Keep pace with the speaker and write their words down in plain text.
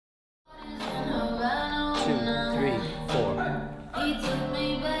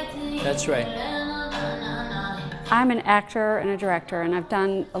That's right. I'm an actor and a director, and I've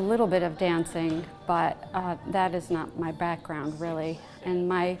done a little bit of dancing, but that is not my background, really. And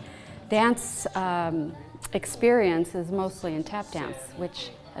my dance experience is mostly in tap dance,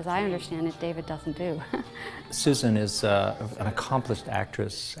 which, as I understand it, David doesn't do. Susan is an accomplished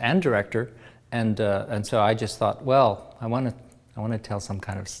actress and director, and so I just thought, well, I want to tell some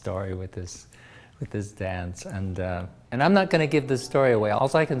kind of story with this dance, and I'm not going to give this story away. All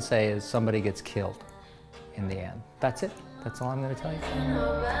I can say is somebody gets killed in the end. That's it. That's all I'm going to tell you.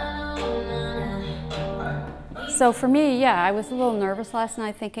 So for me, yeah, I was a little nervous last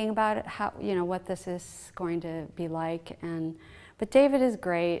night thinking about it, how, what this is going to be like, but David is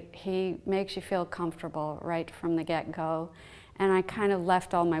great. He makes you feel comfortable right from the get-go, and I kind of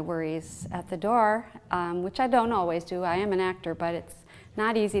left all my worries at the door, which I don't always do. I am an actor, but it's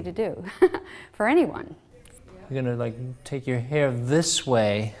not easy to do for anyone. You're going to take your hair this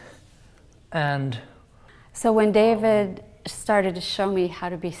way, and so when David started to show me how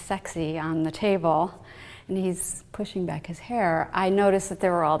to be sexy on the table, and he's pushing back his hair, I noticed that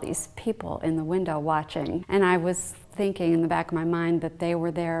there were all these people in the window watching, and I was thinking in the back of my mind that they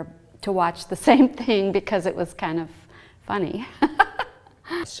were there to watch the same thing because it was kind of funny.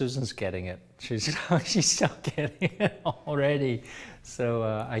 Susan's getting it. She's still getting it already. So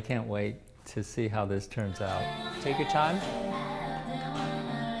I can't wait to see how this turns out. Take your time.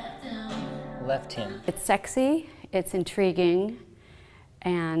 Left hand. It's sexy, it's intriguing,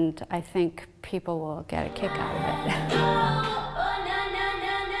 and I think people will get a kick out of it.